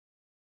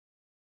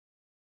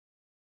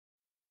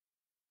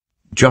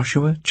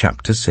Joshua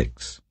chapter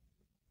 6.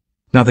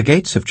 Now the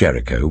gates of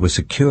Jericho were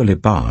securely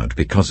barred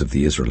because of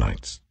the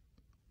Israelites.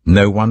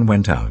 No one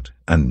went out,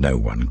 and no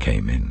one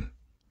came in.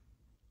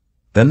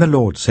 Then the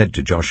Lord said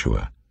to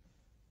Joshua,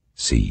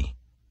 See,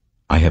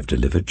 I have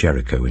delivered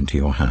Jericho into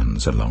your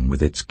hands along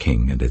with its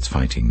king and its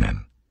fighting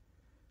men.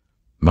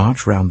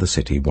 March round the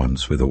city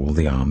once with all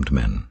the armed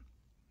men.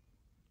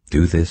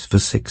 Do this for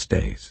 6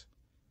 days.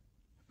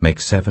 Make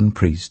 7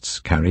 priests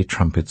carry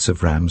trumpets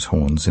of ram's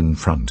horns in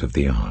front of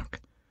the ark.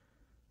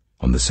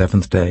 On the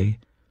 7th day,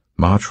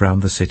 march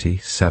round the city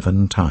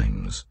 7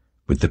 times,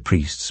 with the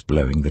priests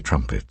blowing the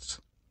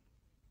trumpets.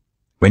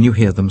 When you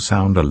hear them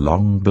sound a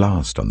long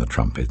blast on the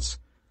trumpets,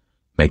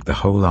 make the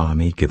whole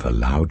army give a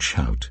loud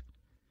shout.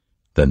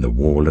 Then the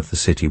wall of the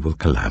city will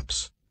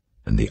collapse,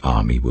 and the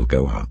army will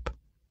go up,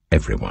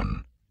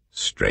 everyone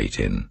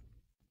straight in.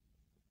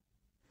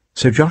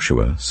 So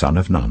Joshua, son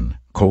of Nun,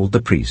 called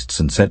the priests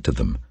and said to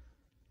them,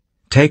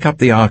 Take up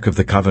the ark of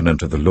the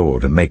covenant of the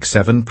Lord and make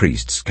 7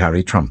 priests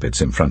carry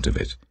trumpets in front of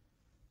it.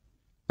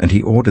 And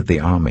he ordered the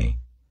army,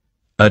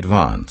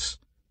 Advance,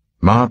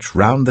 march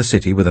round the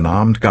city with an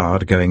armed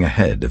guard going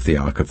ahead of the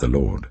ark of the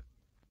Lord.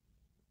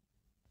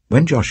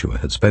 When Joshua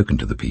had spoken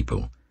to the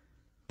people,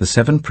 the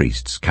 7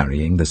 priests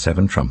carrying the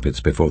 7 trumpets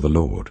before the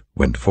Lord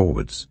went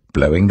forwards,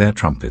 blowing their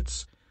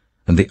trumpets,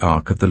 and the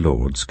ark of the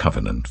Lord's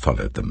covenant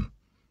followed them.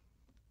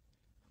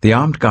 The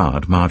armed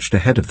guard marched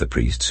ahead of the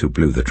priests who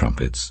blew the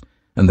trumpets,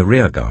 and the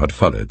rear guard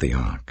followed the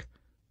ark.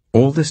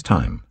 All this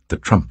time the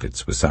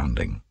trumpets were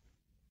sounding.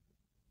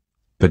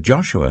 But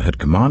Joshua had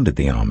commanded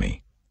the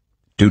army,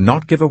 Do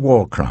not give a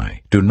war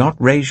cry, do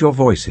not raise your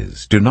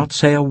voices, do not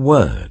say a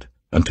word,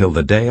 until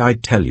the day I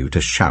tell you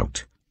to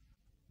shout.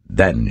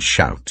 Then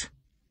shout.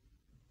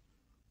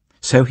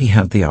 So he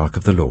had the ark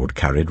of the Lord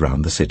carried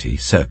round the city,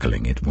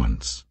 circling it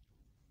once.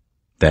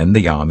 Then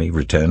the army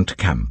returned to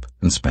camp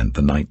and spent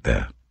the night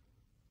there.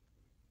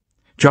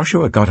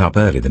 Joshua got up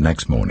early the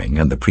next morning,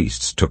 and the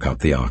priests took up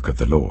the ark of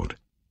the Lord.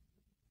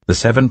 The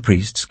 7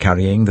 priests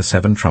carrying the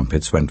 7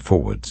 trumpets went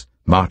forwards,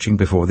 marching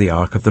before the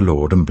ark of the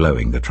Lord and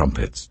blowing the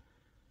trumpets.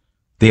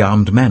 The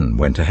armed men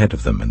went ahead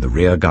of them, and the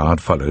rear guard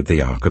followed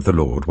the ark of the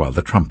Lord while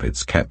the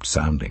trumpets kept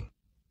sounding.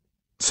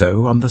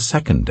 So on the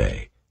 2nd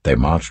day they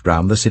marched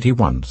round the city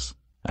once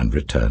and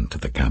returned to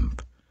the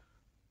camp.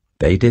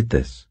 They did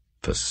this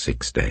for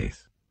 6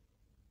 days.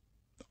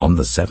 On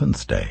the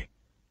 7th day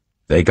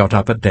they got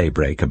up at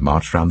daybreak and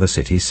marched round the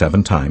city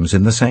 7 times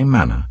in the same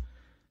manner,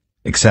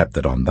 except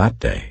that on that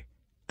day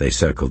they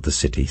circled the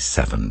city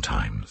 7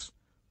 times.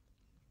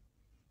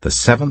 The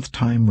 7th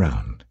time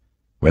round,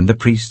 when the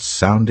priests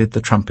sounded the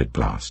trumpet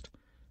blast,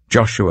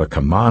 Joshua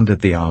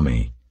commanded the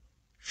army,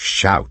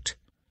 Shout,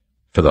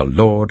 for the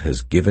Lord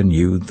has given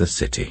you the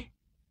city.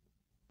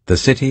 The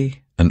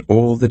city and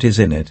all that is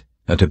in it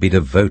are to be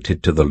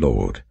devoted to the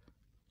Lord.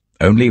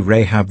 Only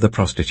Rahab the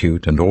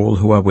prostitute and all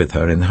who are with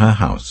her in her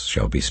house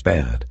shall be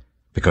spared,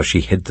 because she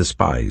hid the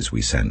spies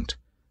we sent.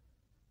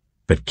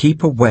 But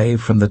keep away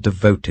from the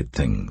devoted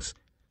things,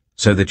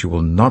 so that you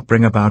will not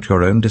bring about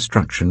your own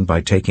destruction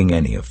by taking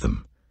any of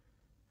them.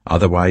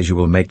 Otherwise you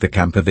will make the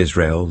camp of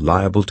Israel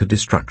liable to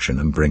destruction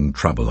and bring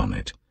trouble on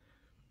it.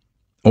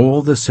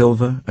 All the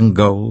silver and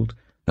gold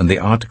and the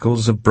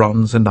articles of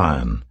bronze and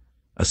iron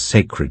are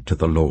sacred to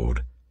the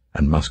Lord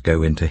and must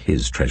go into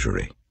his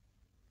treasury.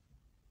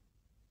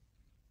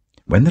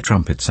 When the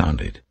trumpet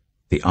sounded,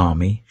 the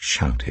army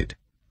shouted,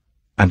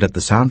 and at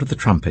the sound of the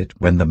trumpet,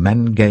 when the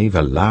men gave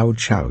a loud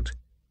shout,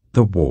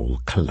 the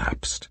wall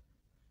collapsed.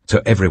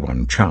 So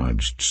everyone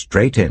charged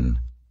straight in,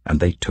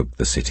 and they took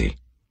the city.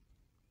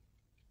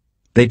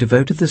 They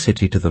devoted the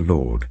city to the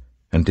Lord,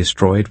 and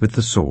destroyed with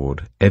the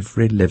sword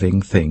every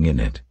living thing in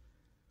it,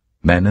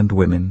 men and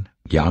women,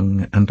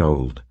 young and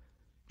old,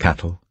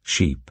 cattle,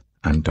 sheep,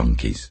 and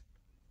donkeys.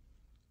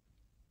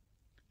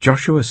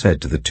 Joshua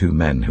said to the 2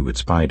 men who had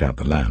spied out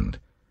the land,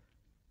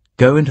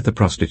 Go into the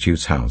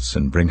prostitute's house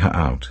and bring her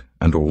out,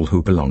 and all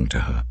who belong to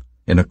her,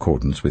 in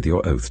accordance with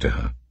your oath to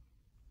her.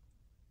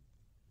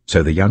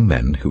 So the young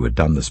men who had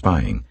done the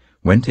spying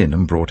went in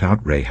and brought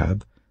out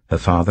Rahab, her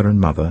father and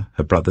mother,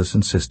 her brothers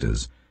and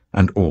sisters,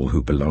 and all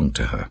who belonged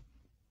to her.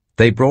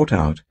 They brought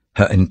out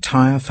her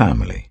entire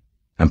family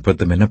and put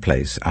them in a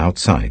place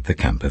outside the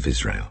camp of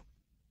Israel.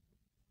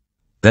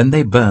 Then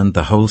they burned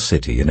the whole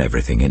city and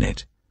everything in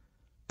it.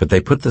 But they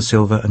put the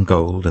silver and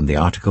gold and the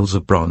articles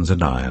of bronze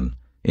and iron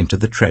into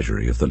the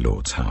treasury of the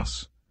Lord's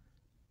house.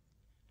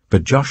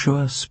 But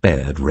Joshua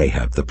spared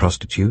Rahab the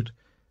prostitute,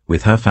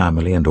 with her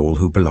family and all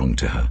who belonged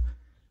to her,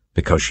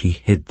 because she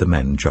hid the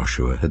men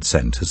Joshua had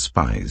sent as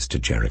spies to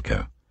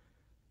Jericho,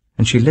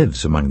 and she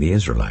lives among the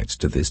Israelites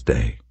to this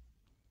day.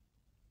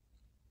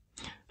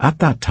 At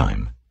that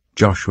time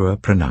Joshua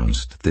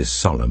pronounced this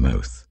solemn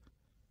oath,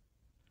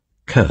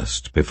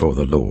 Cursed before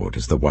the Lord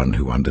is the one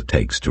who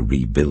undertakes to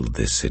rebuild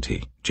this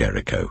city,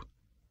 Jericho.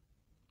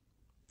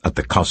 At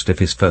the cost of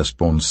his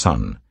firstborn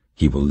son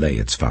he will lay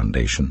its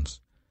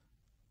foundations.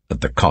 At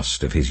the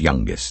cost of his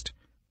youngest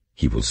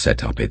he will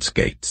set up its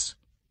gates.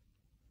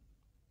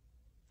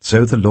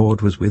 So the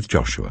Lord was with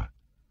Joshua,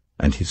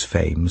 and his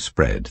fame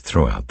spread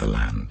throughout the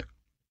land.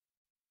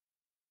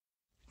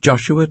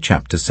 Joshua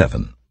chapter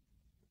 7.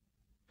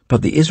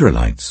 But the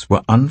Israelites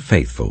were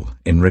unfaithful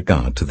in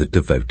regard to the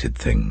devoted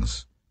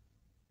things.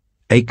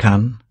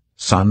 Achan,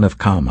 son of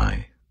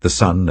Carmi, the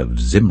son of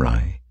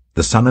Zimri,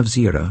 the son of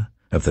Zerah,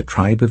 of the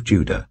tribe of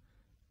Judah,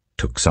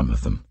 took some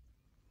of them.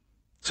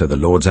 So the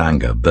Lord's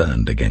anger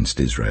burned against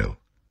Israel.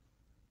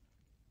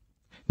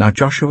 Now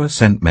Joshua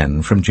sent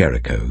men from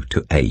Jericho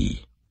to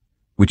Ai,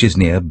 which is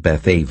near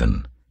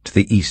Beth-aven, to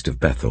the east of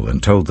Bethel,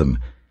 and told them,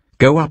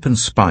 "Go up and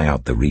spy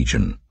out the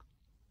region."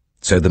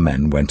 So the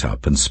men went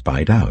up and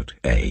spied out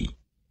Ai.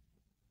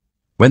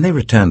 When they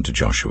returned to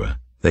Joshua,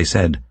 they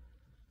said,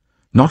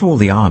 "Not all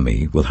the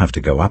army will have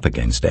to go up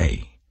against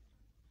Ai.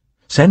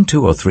 Send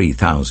 2,000 or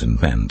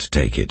 3,000 men to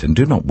take it, and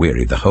do not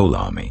weary the whole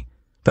army,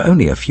 for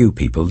only a few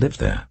people live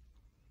there."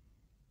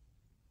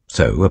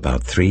 So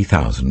about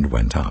 3,000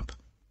 went up.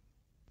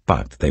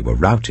 But they were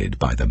routed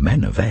by the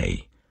men of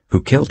Ai,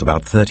 who killed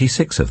about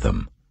 36 of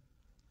them.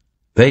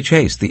 They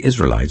chased the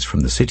Israelites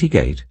from the city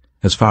gate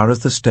as far as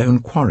the stone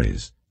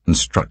quarries, and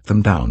struck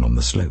them down on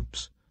the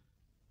slopes.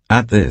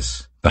 At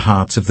this, the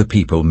hearts of the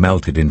people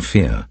melted in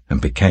fear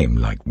and became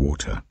like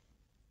water.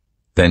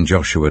 Then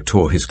Joshua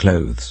tore his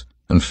clothes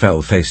and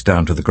fell face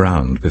down to the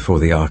ground before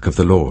the ark of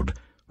the Lord,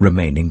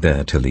 remaining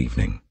there till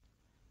evening.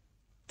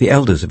 The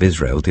elders of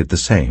Israel did the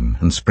same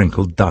and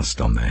sprinkled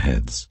dust on their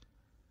heads.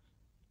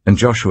 And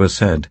Joshua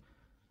said,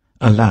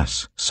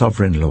 "Alas,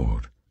 sovereign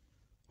Lord,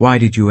 why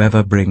did you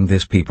ever bring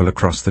this people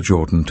across the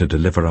Jordan to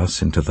deliver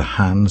us into the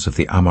hands of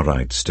the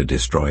Amorites to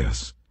destroy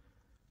us?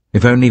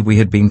 If only we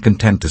had been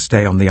content to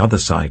stay on the other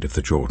side of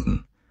the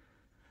Jordan.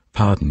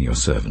 Pardon your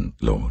servant,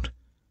 Lord.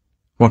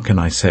 What can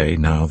I say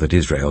now that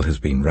Israel has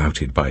been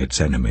routed by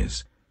its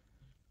enemies?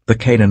 The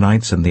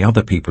Canaanites and the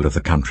other people of the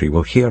country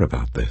will hear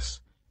about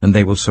this, and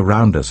they will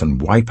surround us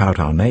and wipe out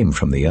our name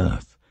from the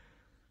earth.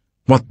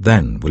 What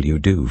then will you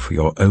do for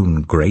your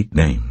own great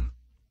name?"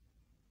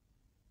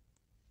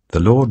 The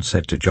Lord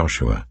said to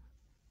Joshua,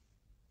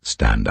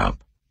 "Stand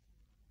up.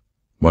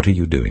 What are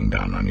you doing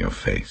down on your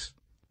face?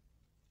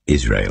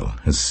 Israel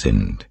has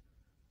sinned.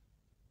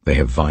 They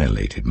have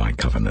violated my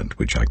covenant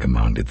which I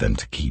commanded them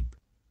to keep.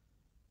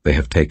 They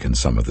have taken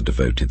some of the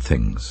devoted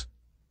things.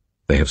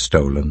 They have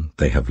stolen,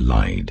 they have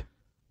lied,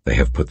 they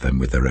have put them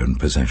with their own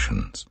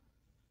possessions.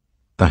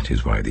 That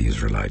is why the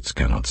Israelites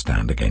cannot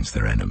stand against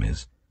their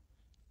enemies.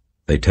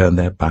 They turn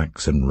their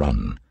backs and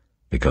run,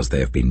 because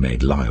they have been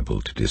made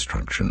liable to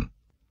destruction.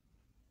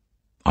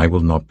 I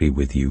will not be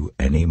with you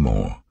any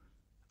more,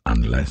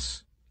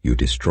 unless you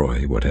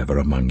destroy whatever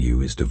among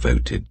you is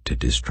devoted to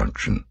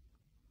destruction.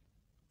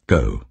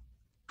 Go,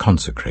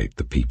 consecrate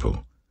the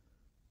people.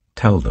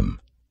 Tell them,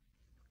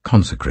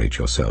 consecrate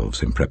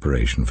yourselves in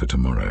preparation for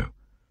tomorrow,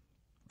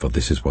 for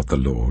this is what the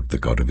Lord, the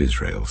God of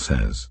Israel,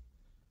 says.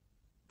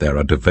 There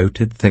are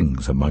devoted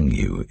things among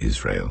you,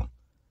 Israel.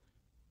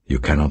 You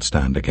cannot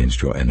stand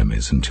against your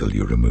enemies until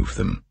you remove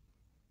them.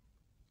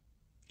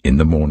 In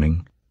the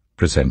morning,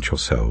 present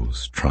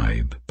yourselves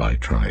tribe by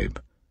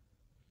tribe.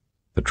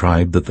 The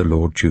tribe that the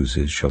Lord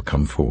chooses shall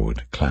come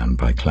forward, clan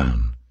by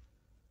clan.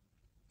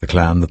 The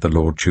clan that the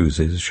Lord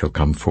chooses shall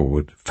come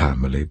forward,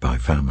 family by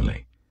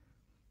family.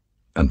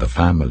 And the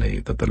family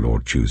that the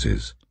Lord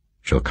chooses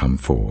shall come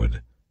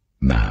forward,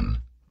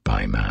 man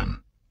by man.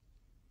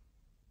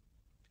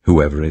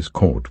 Whoever is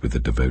caught with the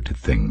devoted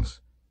things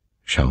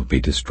shall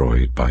be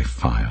destroyed by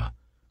fire,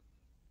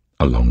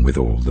 along with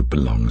all that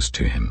belongs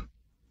to him.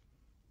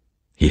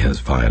 He has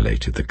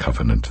violated the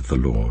covenant of the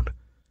Lord,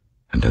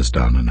 and has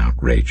done an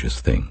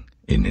outrageous thing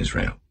in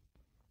Israel.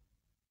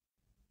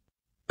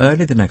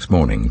 Early the next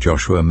morning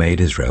Joshua made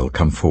Israel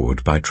come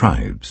forward by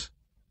tribes,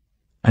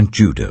 and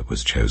Judah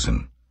was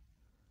chosen.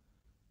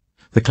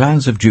 The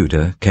clans of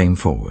Judah came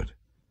forward,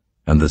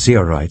 and the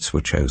Zerites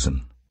were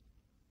chosen.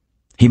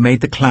 He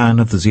made the clan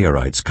of the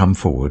Zerites come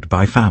forward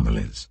by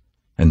families,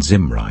 and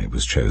Zimri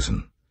was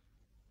chosen.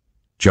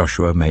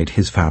 Joshua made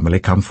his family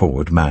come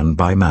forward man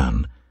by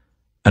man,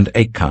 and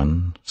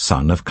Achan,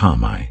 son of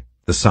Carmi,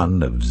 the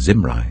son of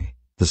Zimri,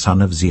 the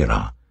son of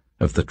Zerah,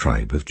 of the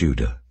tribe of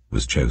Judah,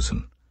 was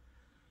chosen.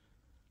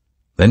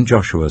 Then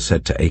Joshua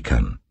said to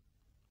Achan,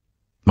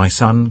 "My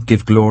son,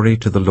 give glory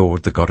to the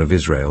Lord, the God of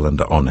Israel,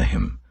 and honor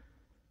him.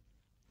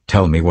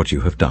 Tell me what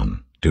you have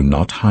done. Do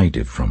not hide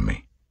it from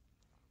me."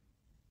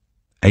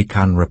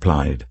 Achan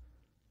replied,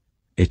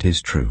 "It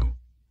is true.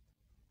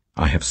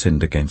 I have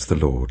sinned against the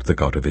Lord, the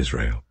God of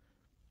Israel.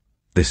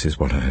 This is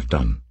what I have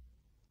done.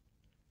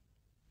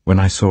 When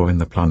I saw in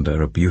the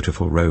plunder a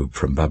beautiful robe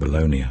from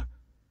Babylonia,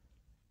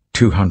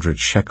 200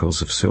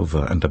 shekels of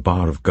silver and a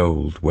bar of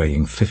gold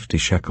weighing 50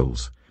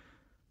 shekels,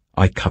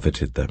 I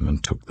coveted them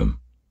and took them.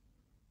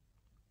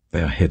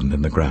 They are hidden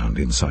in the ground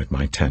inside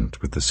my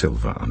tent with the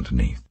silver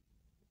underneath."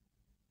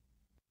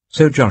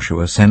 So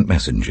Joshua sent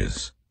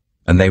messengers,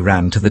 and they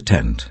ran to the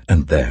tent,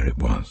 and there it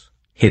was,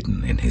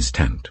 hidden in his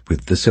tent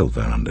with the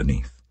silver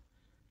underneath.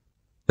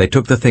 They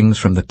took the things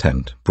from the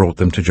tent, brought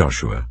them to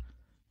Joshua,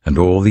 and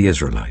all the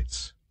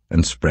Israelites,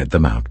 and spread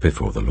them out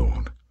before the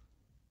Lord.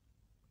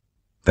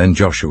 Then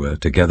Joshua,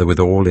 together with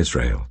all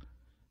Israel,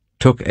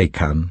 took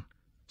Achan,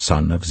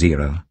 son of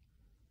Zerah,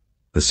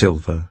 the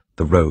silver,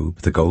 the robe,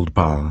 the gold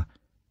bar,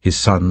 his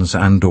sons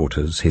and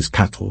daughters, his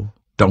cattle,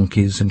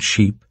 donkeys and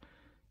sheep,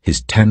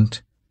 his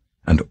tent,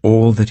 and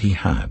all that he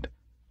had,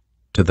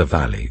 to the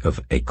valley of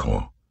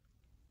Achor.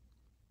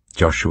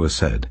 Joshua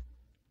said,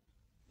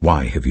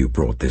 "Why have you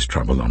brought this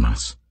trouble on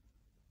us?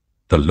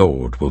 The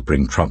Lord will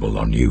bring trouble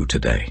on you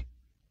today."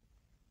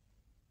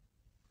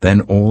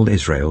 Then all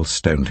Israel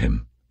stoned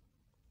him,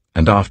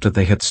 and after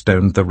they had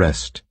stoned the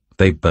rest,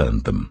 they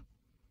burned them.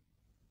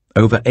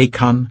 Over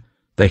Achan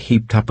they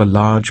heaped up a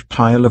large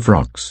pile of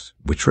rocks,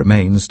 which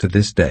remains to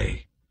this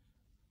day.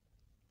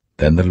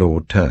 Then the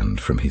Lord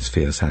turned from his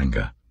fierce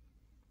anger.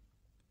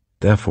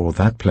 Therefore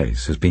that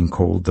place has been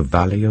called the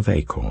Valley of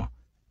Achor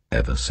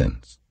ever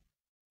since.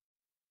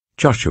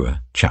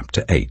 Joshua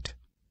chapter 8.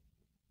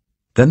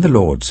 Then the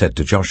Lord said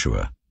to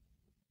Joshua,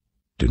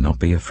 "Do not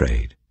be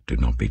afraid, do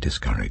not be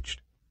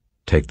discouraged.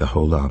 Take the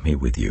whole army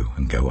with you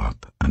and go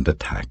up and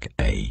attack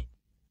Ai.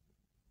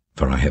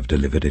 For I have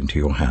delivered into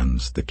your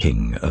hands the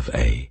king of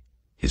Ai,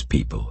 his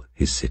people,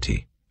 his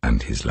city,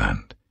 and his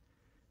land.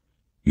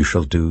 You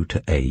shall do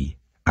to Ai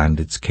and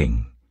its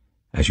king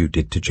as you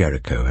did to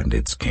Jericho and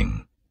its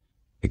king,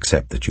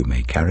 except that you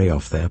may carry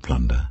off their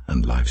plunder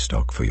and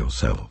livestock for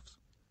yourselves.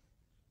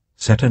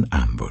 Set an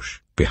ambush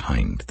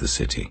behind the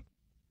city."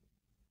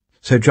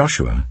 So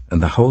Joshua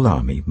and the whole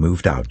army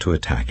moved out to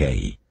attack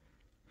Ai.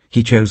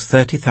 He chose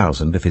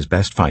 30,000 of his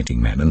best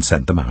fighting men and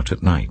sent them out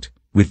at night,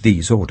 with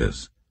these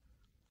orders.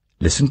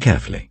 Listen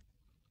carefully.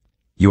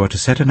 You are to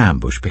set an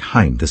ambush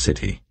behind the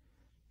city.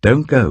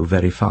 Don't go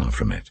very far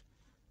from it.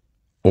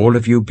 All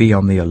of you be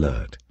on the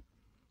alert.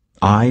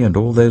 I and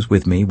all those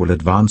with me will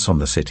advance on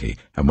the city,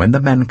 and when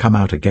the men come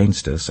out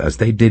against us, as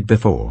they did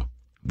before,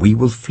 we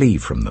will flee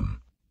from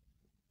them.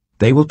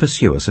 They will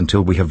pursue us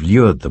until we have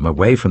lured them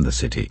away from the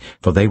city,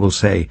 for they will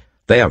say,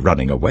 "They are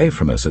running away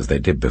from us as they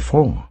did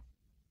before."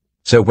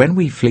 So when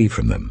we flee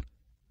from them,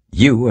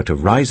 you are to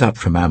rise up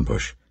from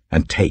ambush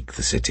and take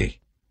the city.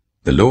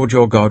 The Lord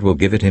your God will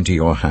give it into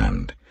your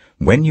hand.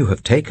 When you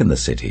have taken the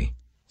city,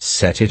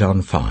 set it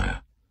on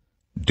fire.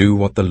 Do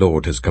what the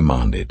Lord has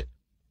commanded.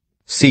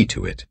 See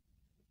to it.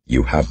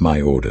 You have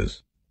my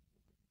orders.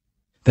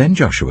 Then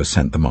Joshua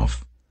sent them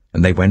off,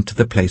 and they went to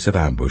the place of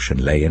ambush and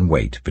lay in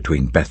wait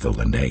between Bethel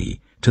and Ai,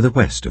 to the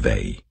west of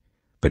Ai.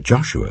 But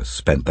Joshua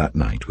spent that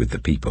night with the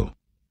people.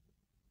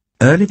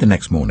 Early the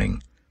next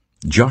morning,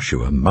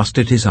 Joshua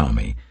mustered his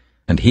army,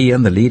 and he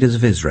and the leaders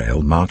of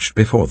Israel marched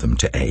before them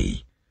to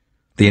Ai.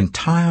 The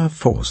entire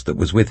force that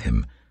was with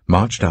him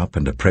marched up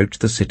and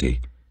approached the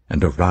city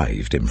and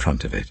arrived in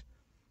front of it.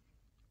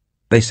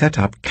 They set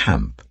up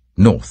camp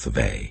north of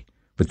Ai,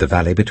 with the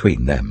valley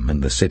between them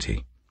and the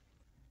city.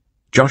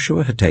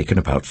 Joshua had taken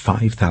about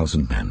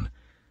 5,000 men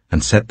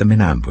and set them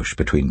in ambush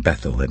between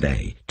Bethel and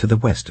Ai to the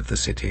west of the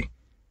city.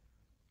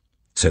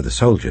 So the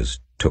soldiers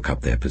took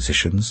up their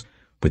positions,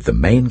 with the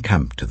main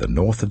camp to the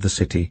north of the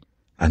city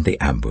and the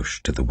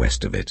ambush to the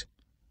west of it.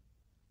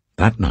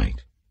 That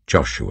night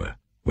Joshua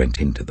went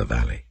into the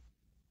valley.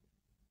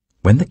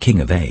 When the king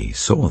of Ai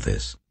saw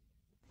this,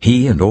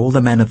 he and all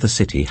the men of the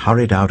city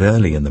hurried out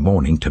early in the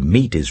morning to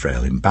meet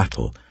Israel in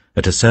battle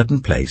at a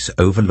certain place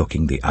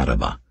overlooking the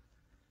Arabah.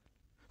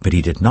 But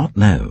he did not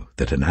know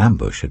that an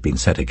ambush had been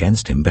set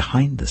against him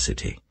behind the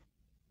city.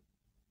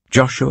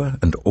 Joshua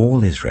and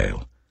all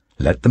Israel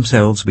let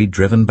themselves be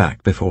driven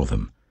back before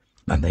them,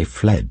 and they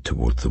fled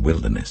towards the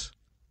wilderness.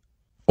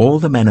 All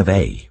the men of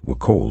Ai were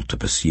called to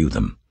pursue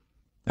them,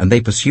 and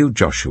they pursued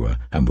Joshua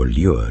and were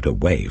lured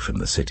away from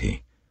the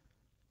city.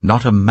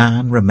 Not a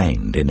man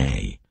remained in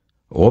Ai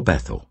or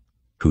Bethel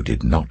who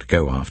did not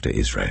go after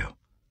Israel.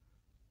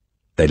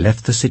 They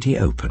left the city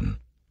open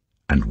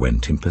and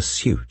went in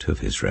pursuit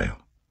of Israel.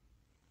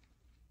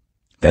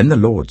 Then the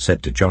Lord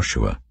said to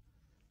Joshua,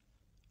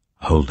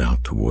 "Hold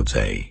out towards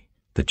Ai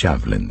the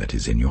javelin that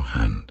is in your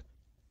hand,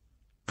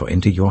 for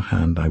into your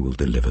hand I will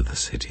deliver the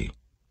city."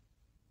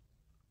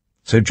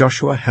 So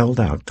Joshua held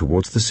out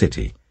towards the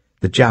city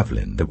the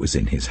javelin that was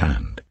in his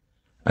hand.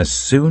 As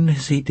soon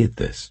as he did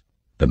this,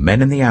 the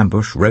men in the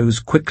ambush rose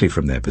quickly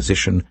from their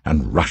position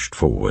and rushed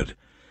forward.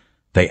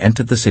 They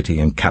entered the city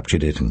and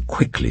captured it and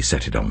quickly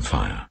set it on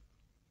fire.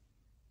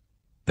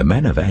 The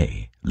men of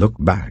Ai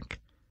looked back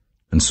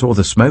and saw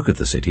the smoke of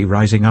the city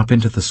rising up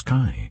into the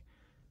sky,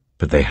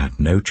 but they had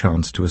no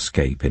chance to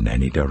escape in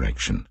any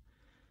direction.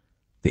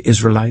 The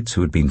Israelites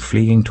who had been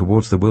fleeing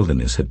towards the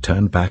wilderness had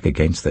turned back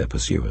against their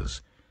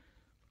pursuers.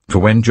 For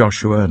when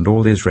Joshua and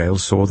all Israel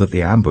saw that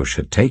the ambush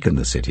had taken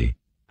the city,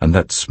 and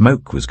that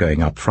smoke was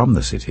going up from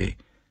the city,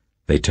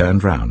 they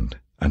turned round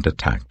and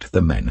attacked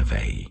the men of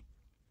Ai.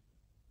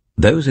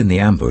 Those in the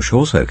ambush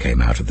also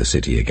came out of the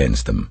city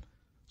against them,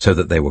 so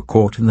that they were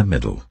caught in the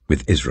middle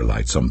with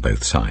Israelites on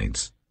both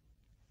sides.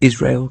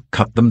 Israel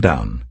cut them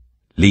down,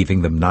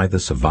 leaving them neither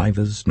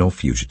survivors nor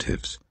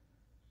fugitives.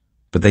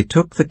 But they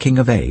took the king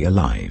of Ai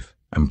alive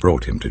and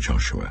brought him to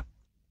Joshua.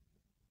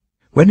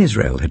 When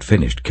Israel had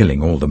finished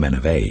killing all the men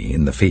of Ai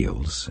in the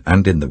fields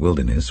and in the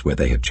wilderness where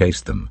they had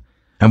chased them,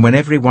 And when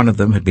every one of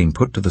them had been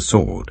put to the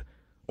sword,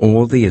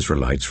 all the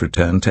Israelites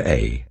returned to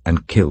Ai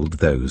and killed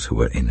those who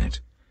were in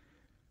it.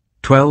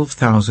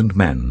 12,000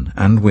 men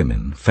and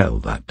women fell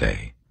that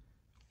day,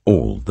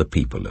 all the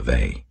people of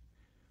Ai.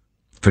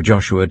 For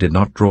Joshua did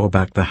not draw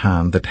back the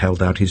hand that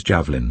held out his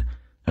javelin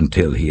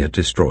until he had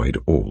destroyed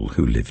all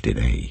who lived in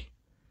Ai.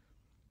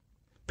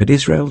 But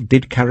Israel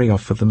did carry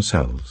off for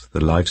themselves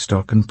the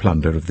livestock and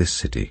plunder of this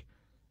city,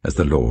 as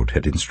the Lord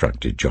had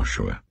instructed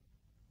Joshua.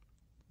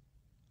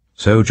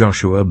 So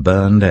Joshua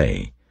burned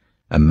Ai,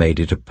 and made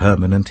it a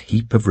permanent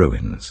heap of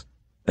ruins,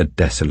 a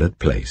desolate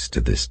place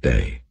to this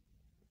day.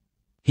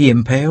 He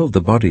impaled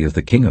the body of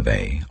the king of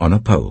Ai on a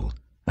pole,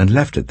 and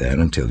left it there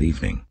until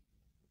evening.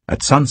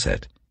 At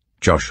sunset,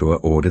 Joshua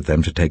ordered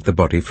them to take the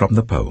body from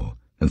the pole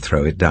and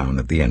throw it down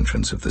at the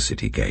entrance of the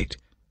city gate.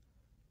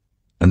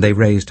 And they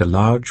raised a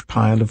large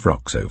pile of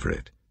rocks over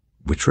it,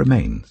 which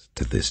remains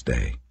to this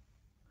day.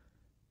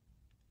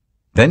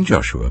 Then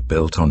Joshua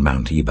built on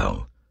Mount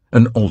Ebal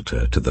an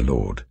altar to the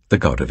Lord, the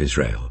God of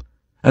Israel,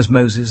 as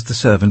Moses the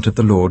servant of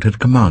the Lord had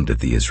commanded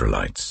the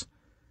Israelites.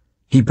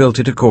 He built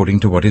it according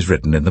to what is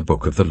written in the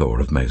book of the law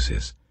of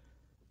Moses,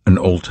 an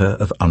altar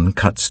of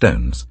uncut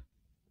stones,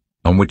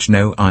 on which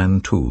no iron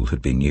tool had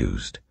been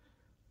used.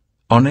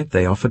 On it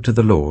they offered to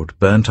the Lord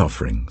burnt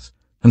offerings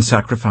and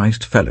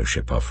sacrificed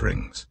fellowship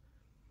offerings.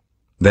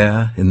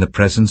 There, in the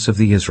presence of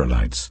the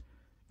Israelites,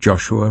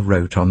 Joshua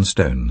wrote on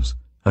stones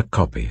a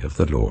copy of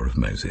the law of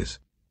Moses.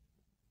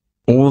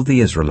 All the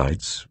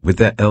Israelites, with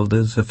their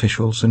elders,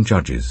 officials, and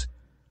judges,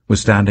 were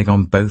standing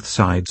on both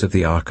sides of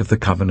the Ark of the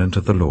Covenant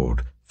of the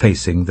Lord,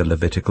 facing the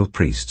Levitical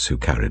priests who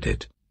carried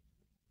it.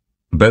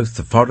 Both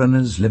the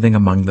foreigners living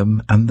among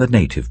them and the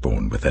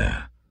native-born were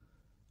there.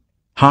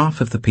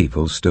 Half of the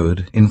people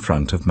stood in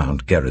front of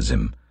Mount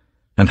Gerizim,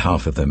 and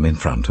half of them in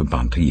front of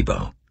Mount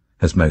Ebal,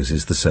 as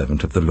Moses the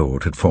servant of the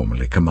Lord had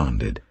formerly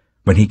commanded,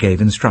 when he gave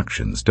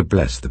instructions to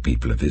bless the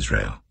people of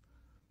Israel.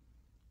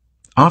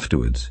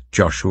 Afterwards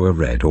Joshua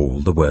read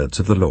all the words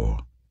of the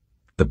law,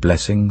 the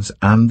blessings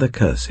and the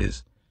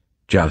curses,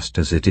 just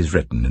as it is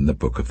written in the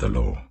book of the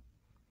law.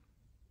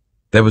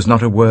 There was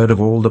not a word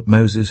of all that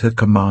Moses had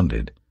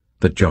commanded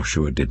that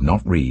Joshua did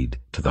not read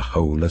to the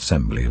whole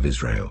assembly of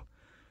Israel,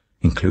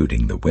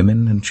 including the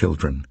women and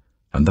children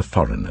and the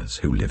foreigners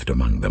who lived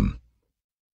among them.